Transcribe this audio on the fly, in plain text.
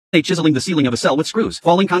chiseling the ceiling of a cell with screws,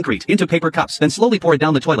 falling concrete into paper cups, then slowly pour it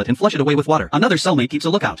down the toilet and flush it away with water. Another cellmate keeps a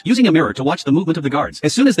lookout, using a mirror to watch the movement of the guards.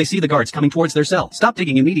 As soon as they see the guards coming towards their cell, stop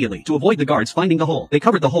digging immediately to avoid the guards finding the hole. They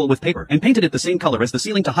covered the hole with paper and painted it the same color as the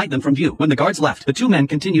ceiling to hide them from view. When the guards left, the two men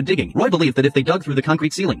continued digging. Roy believed that if they dug through the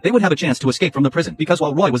concrete ceiling, they would have a chance to escape from the prison, because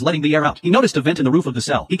while Roy was letting the air out, he noticed a vent in the roof of the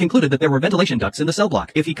cell. He concluded that there were ventilation ducts in the cell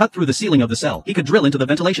block. If he cut through the ceiling of the cell, he could drill into the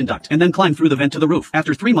ventilation duct and then climb through the vent to the roof.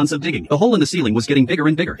 After 3 months of digging, the hole in the ceiling was getting bigger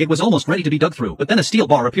and bigger. It was almost ready to be dug through, but then a steel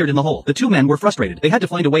bar appeared in the hole. The two men were frustrated. They had to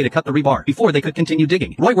find a way to cut the rebar before they could continue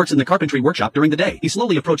digging. Roy works in the carpentry workshop during the day. He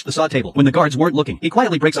slowly approached the saw table. When the guards weren't looking, he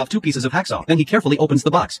quietly breaks off 2 pieces of hacksaw. Then he carefully opens the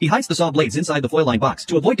box. He hides the saw blades inside the foil-lined box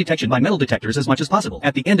to avoid detection by metal detectors as much as possible.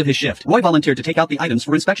 At the end of his shift, Roy volunteered to take out the items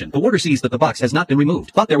for inspection. The warder sees that the box has not been removed,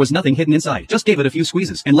 thought there was nothing hidden inside, just gave it a few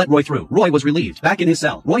squeezes, and let Roy through. Roy was relieved. Back in his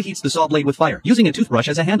cell, Roy heats the saw blade with fire, using a toothbrush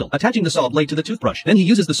as a handle, attaching the saw blade to the toothbrush. Then he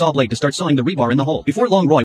uses the saw blade to start sawing the rebar in the hole. Before long,